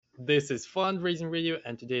This is Fundraising Radio,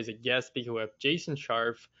 and today is a guest speaker. We have Jason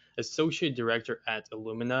Scharf, Associate Director at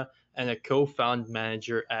Illumina and a co-found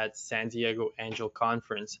manager at San Diego Angel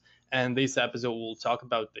Conference. And this episode, we'll talk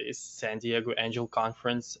about this San Diego Angel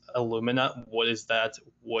Conference, Illumina. What is that?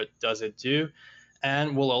 What does it do?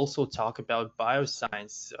 And we'll also talk about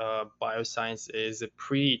bioscience. Bioscience is a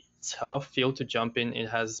pretty tough field to jump in. It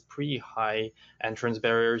has pretty high entrance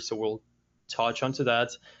barriers, so we'll touch onto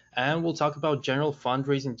that. And we'll talk about general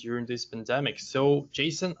fundraising during this pandemic. So,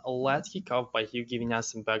 Jason, let's kick off by you giving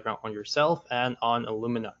us some background on yourself and on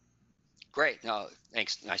Illumina. Great. No,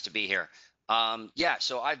 thanks. Nice to be here.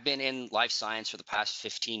 So I've been in life science for the past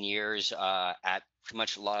 15 years at pretty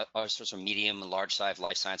much all sorts of medium and large size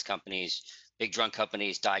life science companies, big drug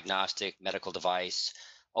companies, diagnostic, medical device,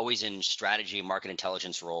 always in strategy and market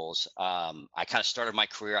intelligence roles. I kind of started my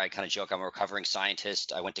career, I kind of joke, I'm a recovering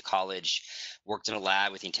scientist. I went to college, worked in a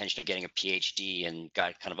lab with the intention of getting a PhD, and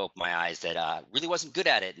got kind of opened my eyes that really wasn't good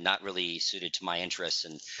at it, not really suited to my interests.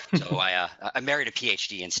 And so I married a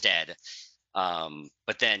PhD instead.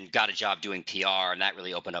 But then got a job doing PR, and that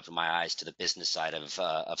really opened up my eyes to the business side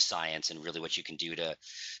of science and really what you can do to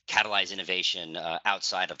catalyze innovation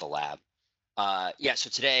outside of the lab. So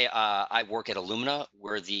today I work at Illumina.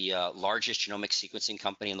 We're the largest genomic sequencing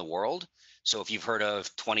company in the world. So if you've heard of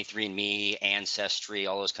 23andMe, Ancestry,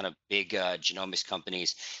 all those kind of big genomics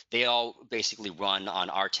companies, they all basically run on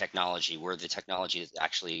our technology. We're the technology that's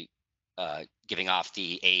actually giving off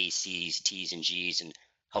the A's, C's, T's, and G's and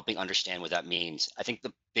helping understand what that means. I think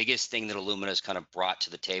the biggest thing that Illumina has kind of brought to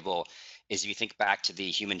the table is if you think back to the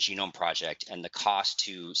Human Genome Project, and the cost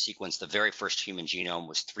to sequence the very first human genome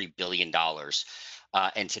was $3 billion.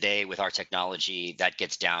 And today with our technology, that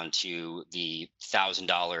gets down to the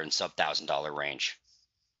 $1,000 and sub-$1,000 range.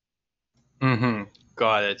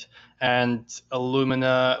 Got it. And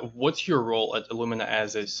Illumina, what's your role at Illumina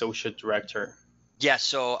as Associate Director? Yeah,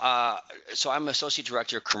 so I'm Associate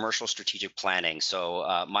Director of Commercial Strategic Planning.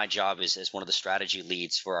 So my job is as one of the strategy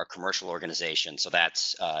leads for our commercial organization. So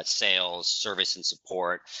that's sales, service and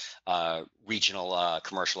support, regional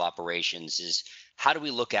commercial operations. Is how do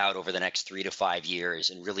we look out over the next 3 to 5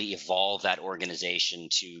 years and really evolve that organization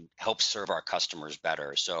to help serve our customers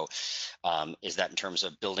better? So is that in terms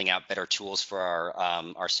of building out better tools for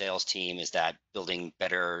our sales team? Is that building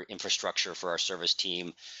better infrastructure for our service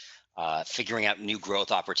team? Figuring out new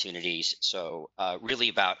growth opportunities. So really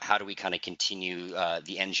about how do we kind of continue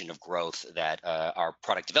the engine of growth that our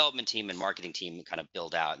product development team and marketing team kind of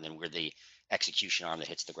build out, and then we're the execution arm that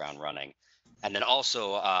hits the ground running. And then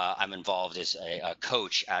also I'm involved as a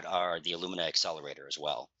coach at the Illumina Accelerator as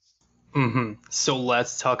well. So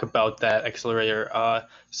let's talk about that accelerator.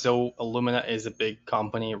 So Illumina is a big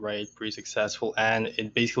company, right? Pretty successful, and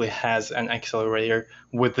it basically has an accelerator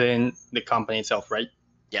within the company itself, right?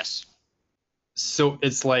 Yes. So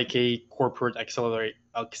it's like a corporate accelerator.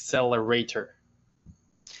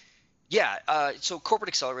 Yeah. So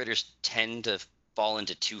corporate accelerators tend to fall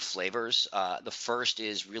into two flavors. The first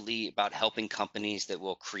is really about helping companies that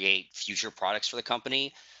will create future products for the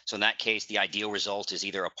company. So in that case, the ideal result is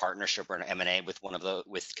either a partnership or an M&A with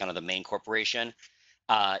with kind of the main corporation.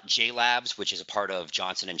 J Labs, which is a part of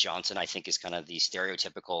Johnson & Johnson, I think is kind of the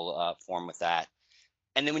stereotypical form with that.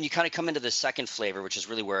 And then when you kind of come into the second flavor, which is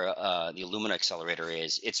really where the Illumina Accelerator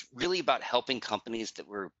is, it's really about helping companies that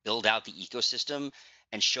were build out the ecosystem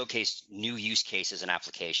and showcase new use cases and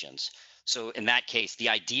applications. So in that case, the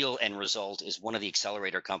ideal end result is one of the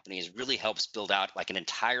accelerator companies really helps build out like an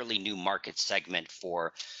entirely new market segment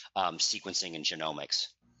for sequencing and genomics.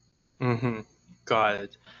 Got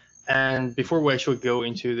it. And before we actually go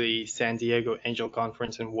into the San Diego Angel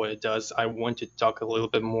Conference and what it does, I want to talk a little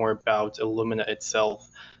bit more about Illumina itself.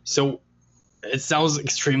 So it sounds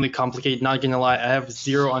extremely complicated, not gonna lie. I have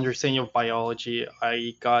zero understanding of biology.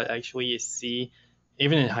 I got actually a C,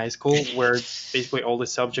 even in high school, where basically all the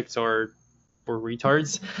subjects were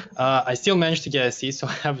retards. I still managed to get a C, so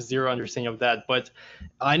I have zero understanding of that. But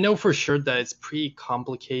I know for sure that it's pretty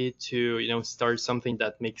complicated to start something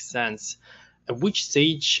that makes sense. At which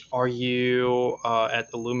stage are you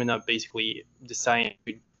at Illumina basically deciding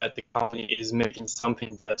that the company is making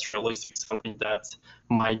something that's realistic, something that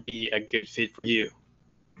might be a good fit for you?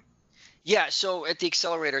 Yeah, so at the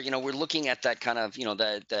accelerator, we're looking at that kind of,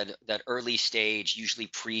 that early stage, usually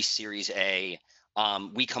pre-Series A.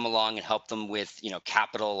 We come along and help them with,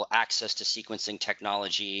 capital, access to sequencing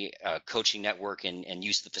technology, coaching network, and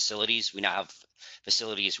use of the facilities. We now have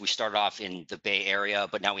facilities. We started off in the Bay Area,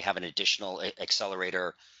 but now we have an additional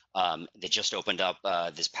accelerator They just opened up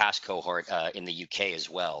this past cohort in the UK as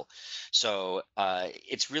well. So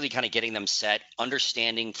it's really kind of getting them set,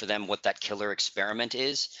 understanding for them what that killer experiment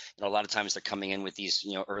is. A lot of times they're coming in with these,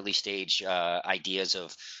 early stage ideas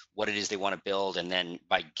of what it is they want to build, and then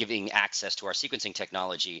by giving access to our sequencing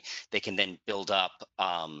technology, they can then build up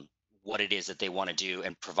what it is that they want to do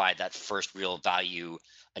and provide that first real value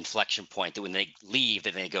inflection point that when they leave,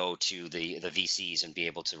 then they go to the VCs and be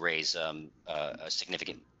able to raise a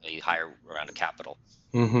significantly higher round of capital.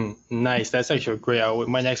 Nice. That's actually great.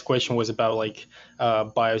 My next question was about like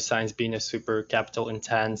bioscience being a super capital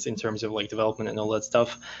intense in terms of like development and all that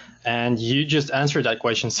stuff, and you just answered that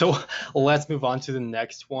question. So let's move on to the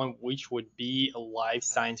next one, which would be life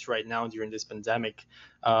science right now during this pandemic.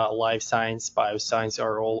 Life science, bioscience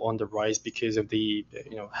are all on the rise because of the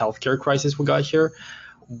healthcare crisis we got here.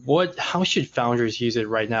 How should founders use it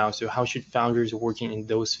right now? So how should founders working in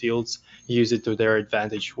those fields use it to their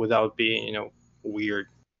advantage without being weird?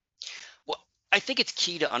 Well, I think it's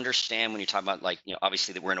key to understand when you talk about, like,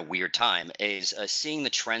 obviously that we're in a weird time, is seeing the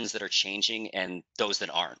trends that are changing and those that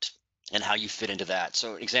aren't, and how you fit into that.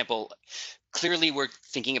 So, example, clearly we're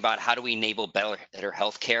thinking about how do we enable better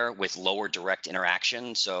healthcare with lower direct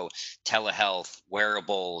interaction. So telehealth,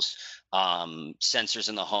 wearables, sensors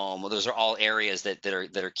in the home. Well, those are all areas that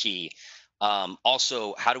are key.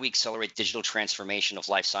 Also, how do we accelerate digital transformation of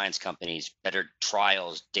life science companies, better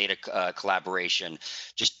trials, data collaboration,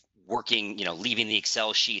 just working, leaving the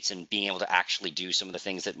Excel sheets and being able to actually do some of the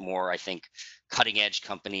things that more, I think, cutting edge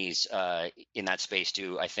companies in that space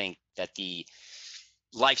do. I think that the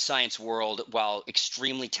life science world, while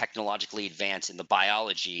extremely technologically advanced in the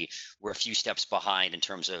biology, we're a few steps behind in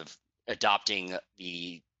terms of adopting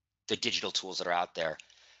the digital tools that are out there.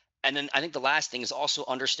 And then I think the last thing is also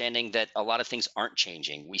understanding that a lot of things aren't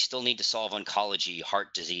changing. We still need to solve oncology,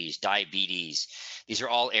 heart disease, diabetes. These are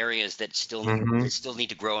all areas that still need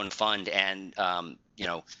to grow and fund. And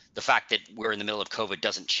the fact that we're in the middle of COVID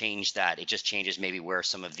doesn't change that. It just changes maybe where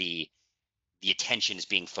some of the attention is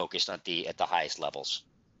being focused at the highest levels.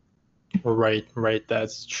 Right, right.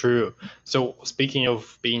 That's true. So speaking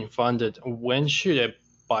of being funded, when should a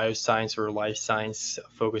bioscience or life science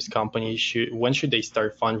focused company when should they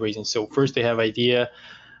start fundraising? So first they have idea,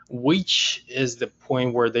 which is the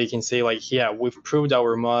point where they can say like, yeah, we've proved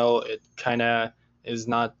our model. It kind of it's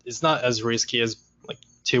not as risky as like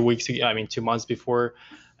 2 weeks ago, I mean 2 months before,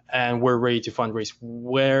 and we're ready to fundraise.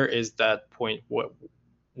 Where is that point?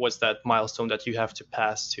 What's that milestone that you have to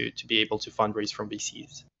pass to be able to fundraise from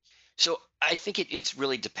VCs? So I think it's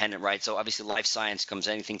really dependent, right? So obviously, life science comes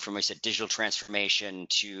anything from, I said, digital transformation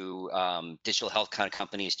to digital health kind of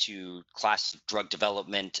companies to class drug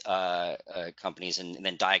development companies, and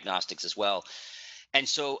then diagnostics as well. And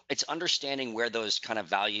so it's understanding where those kind of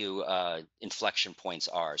value inflection points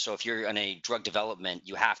are. So if you're in a drug development,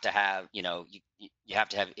 you have to have, you have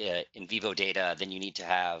to have in vivo data, then you need to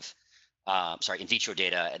have, in vitro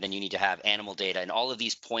data, and then you need to have animal data. And all of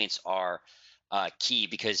these points are key,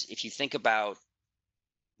 because if you think about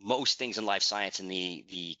most things in life science and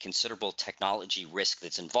the considerable technology risk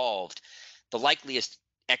that's involved, the likeliest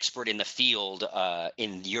expert in the field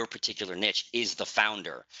in your particular niche is the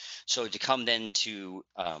founder. So to come then to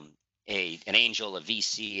an angel, a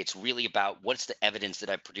VC, it's really about what's the evidence that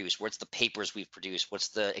I've produced, what's the papers we've produced, what's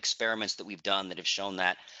the experiments that we've done that have shown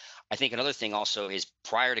that. I think another thing also is,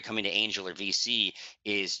 prior to coming to angel or VC,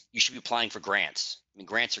 is you should be applying for grants. I mean,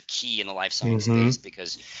 grants are key in the life science Mm-hmm. space,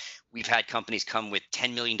 because we've had companies come with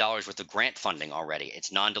 $10 million worth of grant funding already.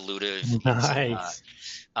 It's non-dilutive. It's Nice.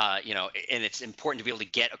 and it's important to be able to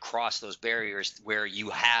get across those barriers where you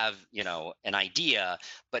have, an idea,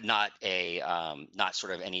 but not not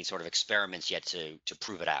sort of any sort of experiments yet to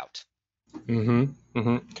prove it out.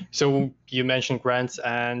 So you mentioned grants,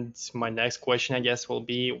 and my next question, I guess, will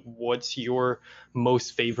be, what's your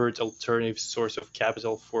most favorite alternative source of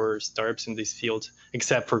capital for startups in this field,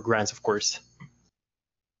 except for grants, of course?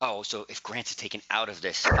 Oh, so if grants are taken out of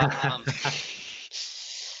this,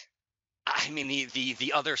 I mean,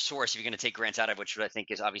 the other source, if you're going to take grants out of, which I think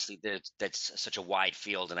is obviously that's such a wide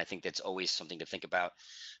field, and I think that's always something to think about.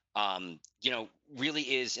 Really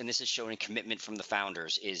is, and this is showing commitment from the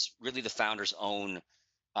founders, is really the founders' own,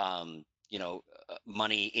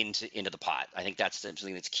 money into the pot. I think that's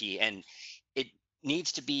something that's key, and it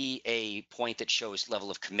needs to be a point that shows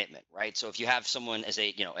level of commitment, right? So if you have someone as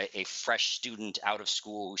a fresh student out of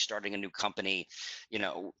school who's starting a new company, you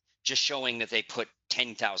know, just showing that they put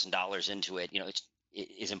 $10,000 into it,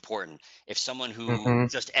 is important. If someone who Hmm.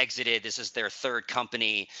 just exited, this is their third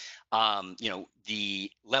company, the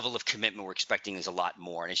level of commitment we're expecting is a lot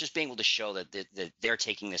more. And it's just being able to show that they're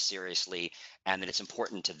taking this seriously and that it's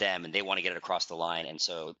important to them and they want to get it across the line. And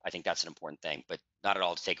so I think that's an important thing, but not at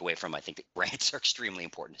all to take away from, I think that grants are extremely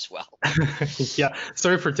important as well. Yeah,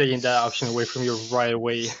 sorry for taking that option away from you right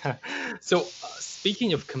away. So,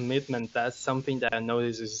 speaking of commitment, that's something that I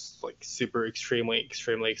notice is like super extremely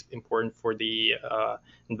important for the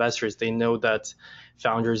investors. They know that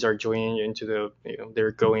founders are joining into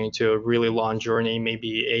they're going into a really long journey,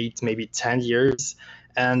 maybe 8, maybe 10 years,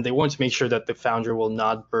 and they want to make sure that the founder will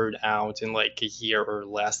not burn out in like a year or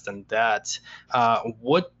less than that.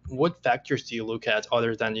 What factors do you look at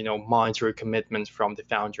other than monetary commitment from the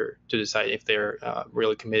founder to decide if they're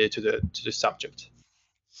really committed to the subject?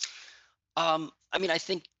 I mean, I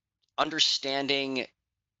think understanding,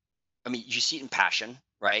 I mean, you see it in passion,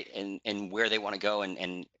 right? And where they want to go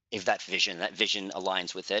and if that vision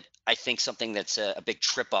aligns with it. I think something that's a big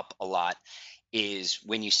trip up a lot is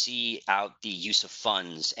when you see out the use of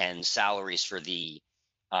funds and salaries for the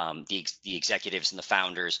executives and the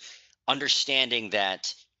founders, understanding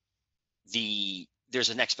that there's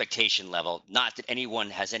an expectation level. Not that anyone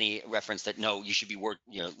has any reference that no, you should be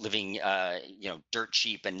living dirt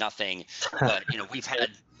cheap and nothing, but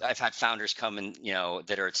I've had founders come and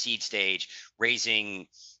that are at seed stage raising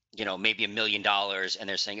maybe $1 million, and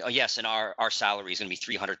they're saying, oh yes, and our salary is going to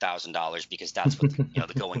be $300,000 because that's what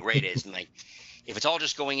the going rate is. And like, if it's all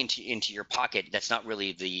just going into your pocket, that's not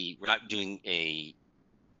really we're not doing an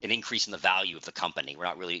increase in the value of the company. We're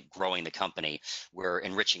not really growing the company. We're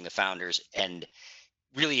enriching the founders, and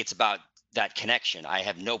really it's about that connection. I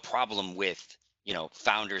have no problem with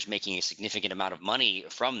founders making a significant amount of money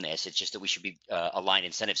from this. It's just that we should be aligned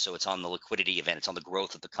incentives, so it's on the liquidity event, it's on the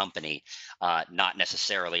growth of the company, not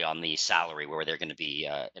necessarily on the salary where they're going to be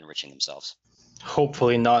enriching themselves.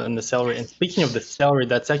 Hopefully not in the salary. And speaking of the salary,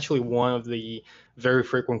 that's actually one of the very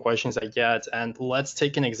frequent questions I get. And let's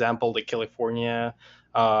take an example, the California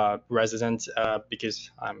resident, because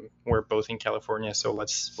we're both in California. So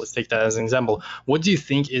let's take that as an example. What do you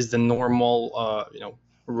think is the normal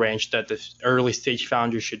range that the early stage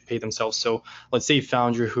founders should pay themselves? So let's say a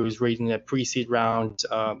founder who's raising a pre-seed round,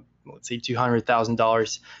 let's say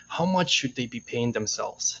 $200,000. How much should they be paying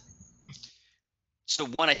themselves? So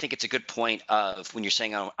one, I think it's a good point of when you're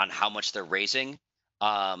saying on how much they're raising.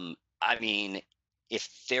 I mean, if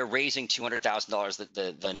they're raising $200,000,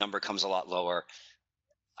 the number comes a lot lower.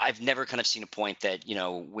 I've never kind of seen a point that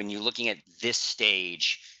when you're looking at this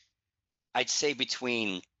stage, I'd say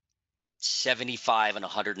between 75 and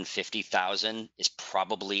 150,000 is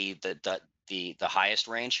probably the highest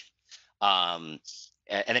range. Um,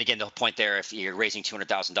 and then again, the point there, if you're raising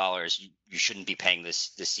 $200,000, you shouldn't be paying the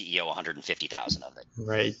CEO 150,000 of it.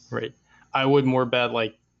 Right, right. I would more bet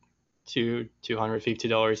like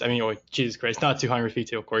 $250. I mean, oh Jesus Christ, not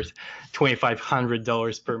 250, of course,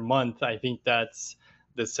 $2,500 per month. I think that's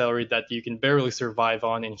the salary that you can barely survive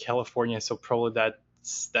on in California. So probably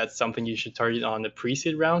that's something you should target on the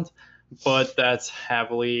pre-seed round, but that's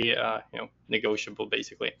heavily negotiable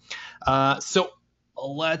basically. So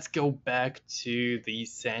let's go back to the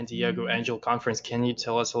San Diego Angel Conference. Can you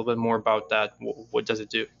tell us a little bit more about that? What does it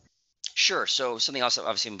do? Sure. So something else I'm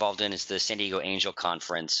obviously involved in is the San Diego Angel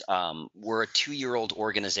Conference. We're a 2-year-old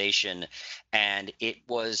organization, and it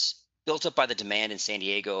was built up by the demand in San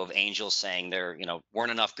Diego of angels saying there,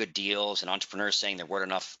 weren't enough good deals, and entrepreneurs saying there weren't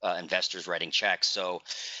enough investors writing checks. So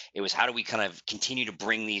it was how do we kind of continue to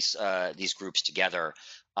bring these groups together.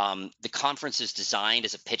 The conference is designed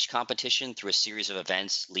as a pitch competition through a series of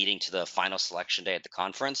events leading to the final selection day at the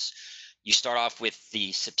conference. You start off with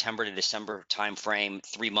the September to December timeframe,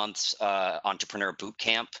 3 months entrepreneur boot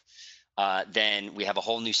camp. Then we have a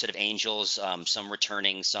whole new set of angels, some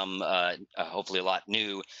returning, some hopefully a lot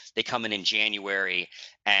new. They come in January,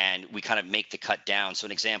 and we kind of make the cut down. So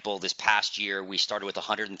an example, this past year, we started with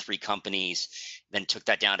 103 companies, then took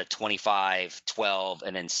that down to 25, 12,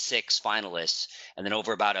 and then 6 finalists. And then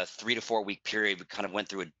over about a 3 to 4 week period, we kind of went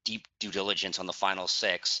through a deep due diligence on the final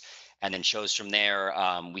 6, and then chose from there.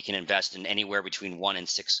 We can invest in anywhere between 1 and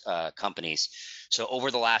 6 companies. So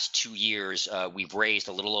over the last 2 years, we've raised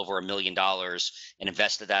a little over $1 million and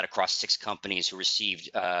invested that across 6 companies who received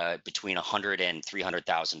between $100,000 and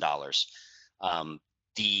 $300,000.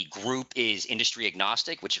 The group is industry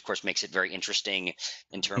agnostic, which of course makes it very interesting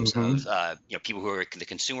in terms of Mm-hmm. people who are the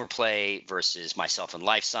consumer play versus myself in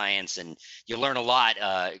life science, and you learn a lot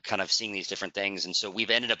kind of seeing these different things. And so we've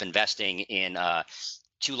ended up investing in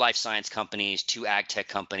 2 life science companies, 2 ag tech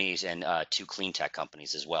companies, and 2 clean tech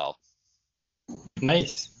companies as well.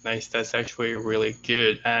 Nice, nice. That's actually really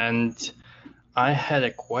good. And I had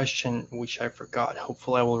a question which I forgot.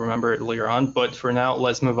 Hopefully, I will remember it later on. But for now,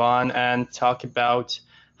 let's move on and talk about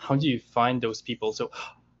how do you find those people. So,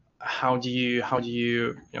 how do you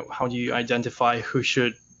identify who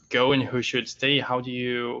should go and who should stay? How do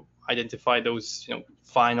you identify those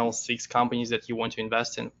final six companies that you want to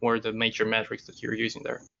invest in? What are the major metrics that you're using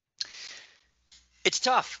there? It's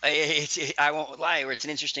tough. I won't lie. It's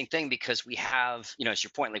an interesting thing because we have, it's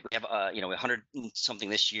your point. Like we have, 100 and something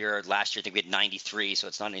this year. Last year, I think we had 93. So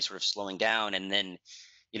it's not any sort of slowing down. And then,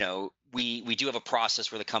 we do have a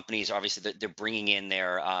process where the companies obviously they're bringing in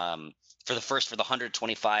their for the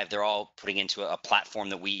 125, they're all putting into a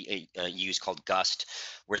platform that we use called Gust,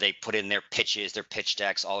 where they put in their pitches, their pitch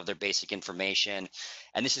decks, all of their basic information.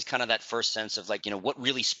 And this is kind of that first sense of like, what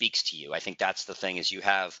really speaks to you. I think that's the thing is you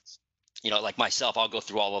have like myself, I'll go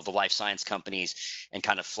through all of the life science companies and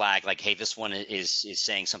kind of flag like, hey, this one is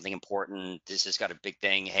saying something important. This has got a big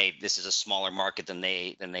thing. Hey, this is a smaller market than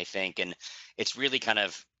they think, and it's really kind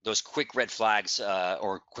of those quick red flags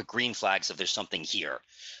or quick green flags of there's something here.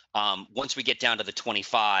 Once we get down to the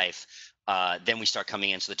 25, then we start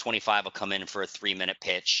coming in. So the 25 will come in for a 3-minute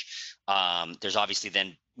pitch. There's obviously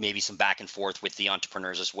then maybe some back and forth with the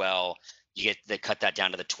entrepreneurs as well. They cut that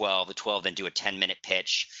down to the 12. The 12 then do a 10-minute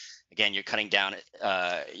pitch. Again, you're cutting down,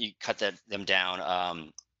 you cut them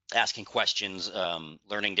down, asking questions,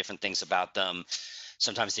 learning different things about them.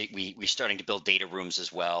 Sometimes we're starting to build data rooms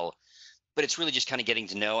as well. But it's really just kind of getting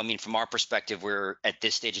to know. I mean, from our perspective, we're at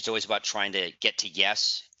this stage, it's always about trying to get to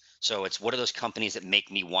yes. So it's what are those companies that make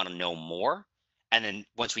me want to know more? And then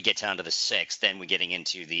once we get down to the 6, then we're getting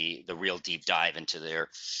into the real deep dive into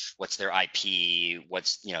what's their IP,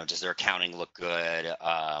 does their accounting look good,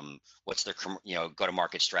 what's their go to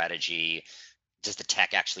market strategy, does the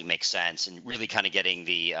tech actually make sense, and really kind of getting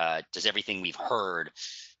does everything we've heard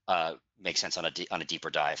make sense on a deeper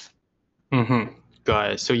dive. Mm-hmm.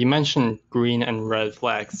 Got it. So you mentioned green and red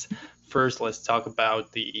flags. First, let's talk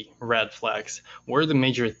about the red flags. What are the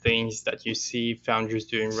major things that you see founders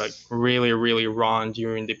doing like really, really wrong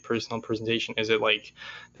during the personal presentation? Is it like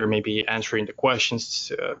they're maybe answering the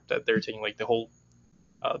questions that they're taking like the whole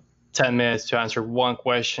uh, 10 minutes to answer one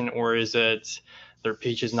question, or is it their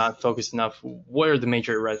pitch is not focused enough? What are the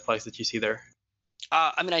major red flags that you see there?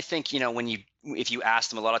 I mean, I think, if you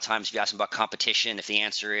ask them a lot of times, if you ask them about competition, if the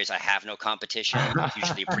answer is I have no competition, it's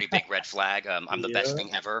usually a pretty big red flag. I'm the best Yeah.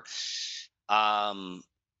 thing ever. Um,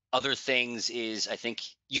 Other things is I think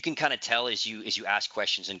you can kind of tell as you ask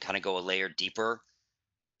questions and kind of go a layer deeper.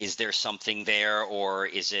 Is there something there, or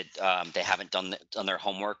is it they haven't done their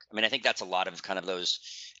homework? I mean, I think that's a lot of kind of those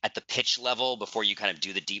at the pitch level before you kind of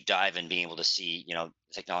do the deep dive and being able to see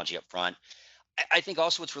technology up front. I think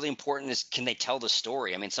also what's really important is can they tell the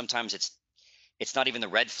story? I mean, sometimes it's not even the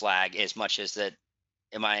red flag as much as that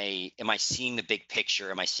am I seeing the big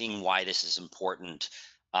picture? Am I seeing why this is important?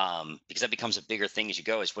 Because that becomes a bigger thing as you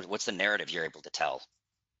go. Is what's the narrative you're able to tell?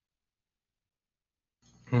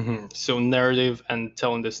 So narrative and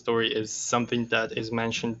telling the story is something that is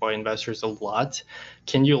mentioned by investors a lot.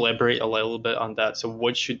 Can you elaborate a little bit on that? So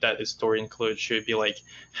what should that story include? Should it be like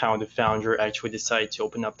how the founder actually decided to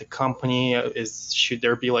open up the company? Should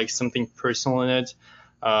there be like something personal in it?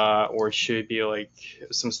 Or should it be like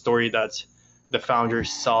some story that the founder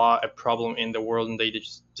saw a problem in the world and they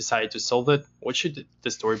just decided to solve it? What should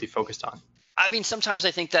the story be focused on? I mean, sometimes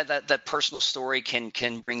I think that personal story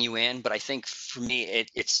can bring you in, but I think for me,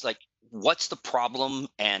 it's like, what's the problem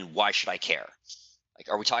and why should I care?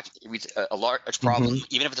 Like, are we talking a large problem, Mm-hmm.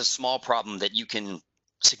 even if it's a small problem that you can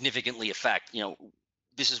significantly affect?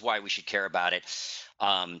 This is why we should care about it.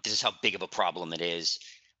 This is how big of a problem it is.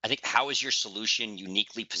 I think how is your solution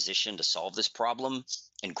uniquely positioned to solve this problem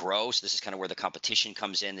and grow? So this is kind of where the competition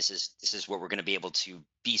comes in. This is where we're going to be able to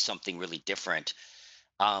be something really different.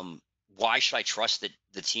 Why should I trust that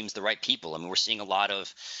the team's the right people? I mean, we're seeing a lot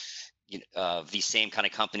of these same kind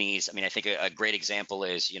of companies. I mean, I think a great example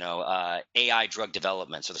is AI drug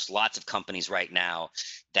development. So there's lots of companies right now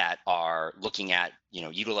that are looking at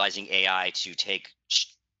utilizing AI to take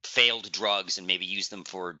failed drugs and maybe use them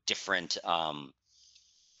for different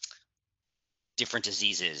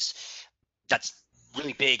diseases. That's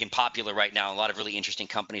really big and popular right now. A lot of really interesting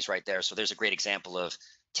companies right there. So there's a great example of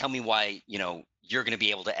tell me why you're going to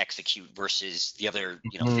be able to execute versus the other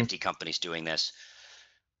 50 companies doing this.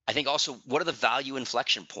 I think also what are the value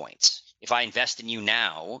inflection points? If I invest in you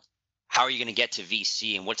now, how are you going to get to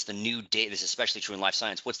VC, and what's the new data? This is especially true in life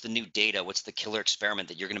science. What's the new data? What's the killer experiment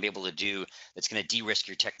that you're going to be able to do that's going to de-risk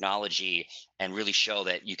your technology and really show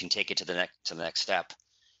that you can take it to the next step?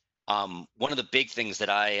 One of the big things that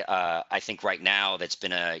I think right now that's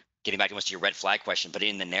been getting back to most of your red flag question, but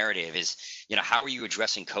in the narrative is, how are you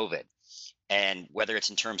addressing COVID? And whether it's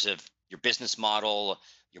in terms of your business model,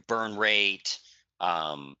 your burn rate,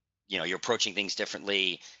 um, you're approaching things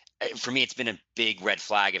differently. For me, it's been a big red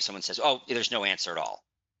flag if someone says, "Oh, there's no answer at all.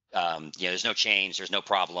 There's no change, there's no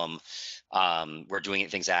problem. We're doing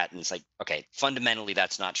things at," and it's like, okay, fundamentally,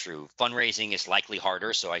 that's not true. Fundraising is likely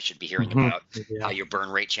harder, so I should be hearing Hmm. about how Yeah. your burn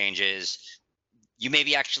rate changes. You may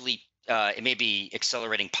be actually it may be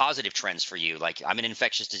accelerating positive trends for you. Like, I'm in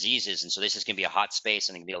infectious diseases, and so this is going to be a hot space,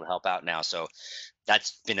 and I'm going to be able to help out now. So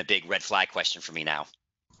that's been a big red flag question for me now.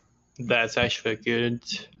 That's actually a good,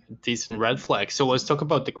 decent red flag. So let's talk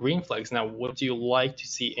about the green flags now. What do you like to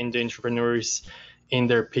see in the entrepreneurs, in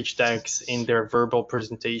their pitch decks, in their verbal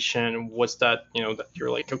presentation? What's that, that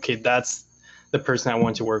you're like, okay, that's the person I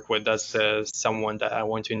want to work with. That's someone that I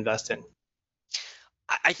want to invest in.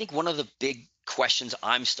 I think one of the big questions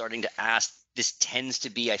I'm starting to ask, this tends to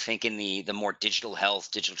be, I think, in the more digital health,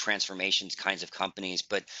 digital transformations kinds of companies,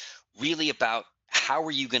 but really about how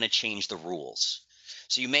are you going to change the rules?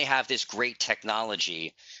 So you may have this great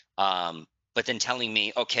technology, but then telling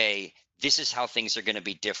me, okay, this is how things are going to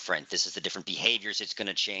be different. This is the different behaviors it's going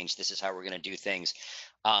to change. This is how we're going to do things.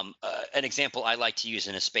 An example I like to use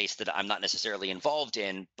in a space that I'm not necessarily involved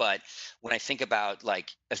in, but when I think about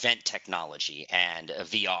like event technology and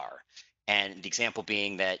VR, and the example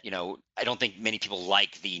being that, I don't think many people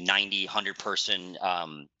like the 90, 100 person,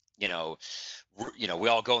 you know, we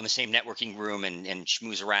all go in the same networking room and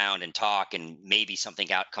schmooze around and talk, and maybe something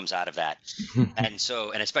comes out of that. And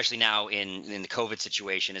so, and especially now in the COVID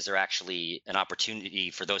situation, is there actually an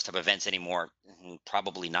opportunity for those type of events anymore?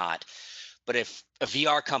 Probably not. But if a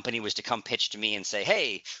VR company was to come pitch to me and say,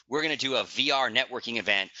 "Hey, we're going to do a VR networking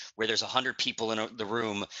event where there's 100 people in the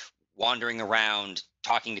room wandering around,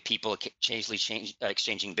 talking to people, occasionally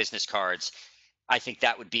exchanging business cards," I think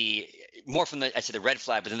that would be more from I said the red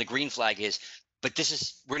flag, but then the green flag is, but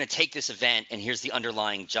we're going to take this event and here's the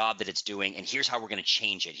underlying job that it's doing, and here's how we're going to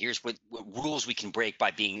change it. Here's what rules we can break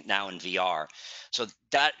by being now in VR. So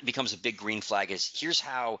that becomes a big green flag, is here's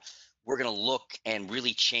how we're going to look and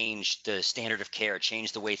really change the standard of care,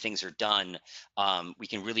 change the way things are done. We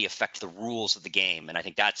can really affect the rules of the game. And I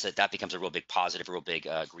think that becomes a real big positive, a real big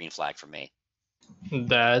green flag for me.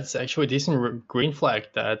 That's actually a decent green flag.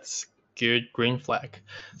 That's good green flag.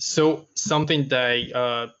 So something that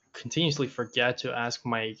I continuously forget to ask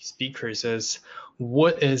my speakers is,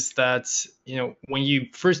 what is that, when you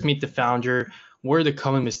first meet the founder, what are the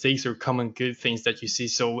common mistakes or common good things that you see?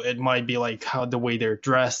 So it might be like how the way they're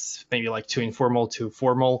dressed, maybe like too informal, too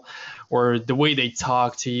formal, or the way they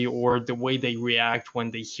talk to you, or the way they react when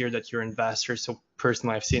they hear that you're an investor. So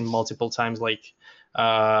personally, I've seen multiple times like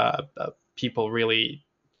people really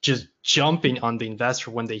just jumping on the investor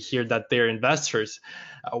when they hear that they're investors.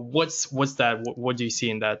 What's that? What do you see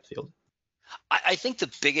in that field? I think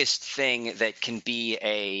the biggest thing that can be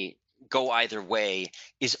a go either way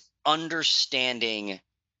is understanding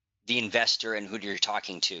the investor and who you're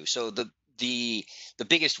talking to. So the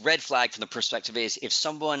biggest red flag from the perspective is if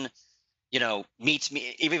someone meets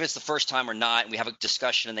me, even if it's the first time or not, and we have a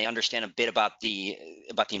discussion and they understand a bit about the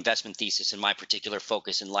investment thesis and my particular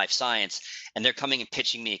focus in life science, and they're coming and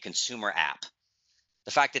pitching me a consumer app.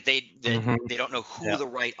 The fact that Hmm. they don't know who Yeah. the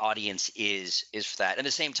right audience is for that. And at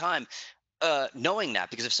the same time, knowing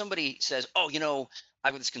that, because if somebody says, "Oh,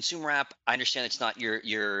 I've got this consumer app. I understand it's not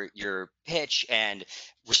your pitch," and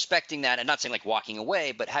respecting that, and not saying like walking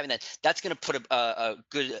away, but having that's going to put a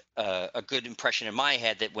good impression in my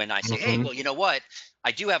head, that when I say, "Hey, Hmm. well, you know what,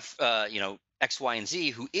 I do have X, Y, and Z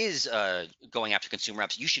who is going after consumer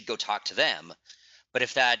apps. You should go talk to them." But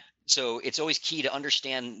if that so it's always key to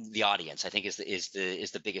understand the audience, I think, is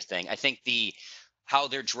the biggest thing. I think the how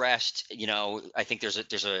they're dressed, I think there's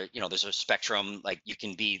a spectrum. Like, you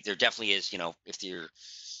can be there definitely is, if you're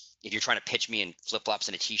trying to pitch me in flip-flops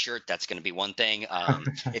and a t-shirt, that's going to be one thing.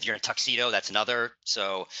 If you're in a tuxedo, that's another.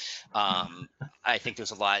 So I think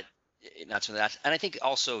there's a lot, that's that. And I think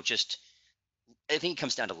also just, I think it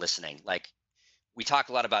comes down to listening. Like, we talk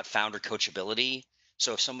a lot about founder coachability.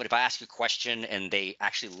 So if I ask a question and they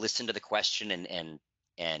actually listen to the question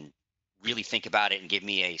and really think about it and give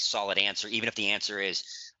me a solid answer, even if the answer is,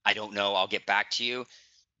 "I don't know, I'll get back to you,"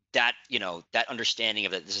 that understanding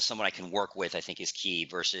of that this is someone I can work with, I think, is key,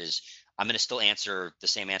 versus I'm going to still answer the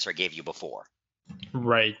same answer I gave you before.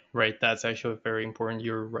 Right, right. That's actually very important.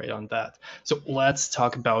 You're right on that. So let's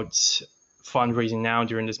talk about fundraising now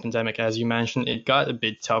during this pandemic. As you mentioned, it got a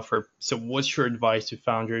bit tougher. So what's your advice to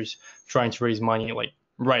founders trying to raise money like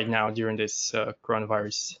right now during this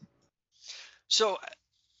coronavirus? So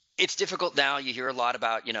It's difficult now. You hear a lot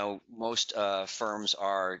about, most firms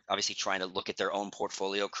are obviously trying to look at their own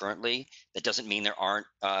portfolio currently. That doesn't mean there aren't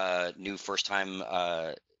new first time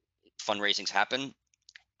fundraisings happen.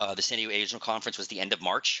 The San Diego Angel Conference was the end of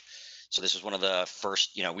March. So this was one of the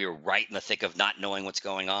first, we were right in the thick of not knowing what's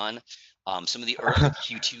going on. Some of the early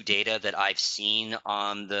Q2 data that I've seen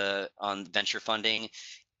on venture funding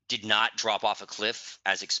did not drop off a cliff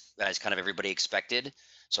as kind of everybody expected.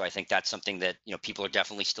 So I think that's something that people are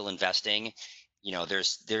definitely still investing.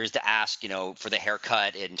 There's the ask for the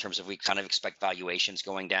haircut in terms of we kind of expect valuations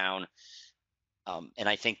going down. And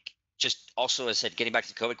I think just also, as I said, getting back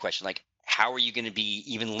to the COVID question, like how are you going to be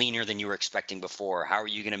even leaner than you were expecting before? How are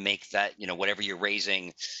you going to make that whatever you're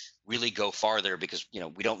raising really go farther? Because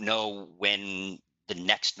we don't know when the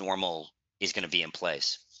next normal is going to be in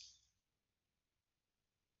place.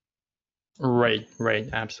 Right,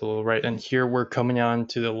 absolutely right. And here we're coming on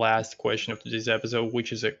to the last question of this episode,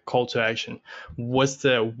 which is a call to action. What's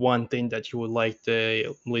the one thing that you would like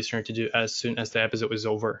the listener to do as soon as the episode is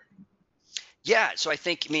over? Yeah, so I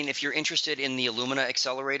mean, if you're interested in the Illumina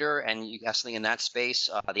Accelerator and you got something in that space,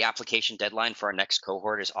 the application deadline for our next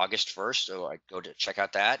cohort is August 1st. So I go to check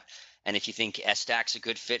out that. And if you think SDAC's a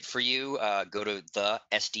good fit for you, go to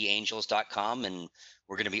thesdangels.com, and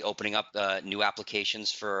we're going to be opening up new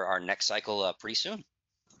applications for our next cycle pretty soon.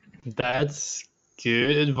 That's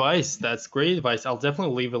good advice. That's great advice. I'll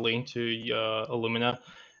definitely leave a link to Illumina.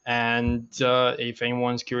 And if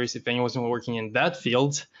anyone's curious, if anyone's working in that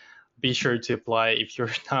field, be sure to apply. If you're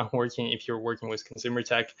not working, if you're working with consumer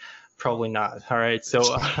tech, probably not. All right.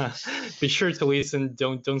 So be sure to listen.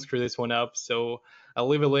 Don't screw this one up. So I'll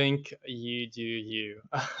leave a link. You do you.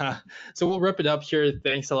 So we'll wrap it up here.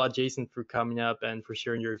 Thanks a lot, Jason, for coming up and for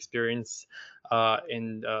sharing your experience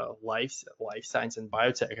in life science and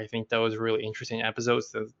biotech. I think that was a really interesting episode.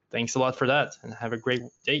 So thanks a lot for that, and have a great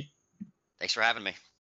day. Thanks for having me.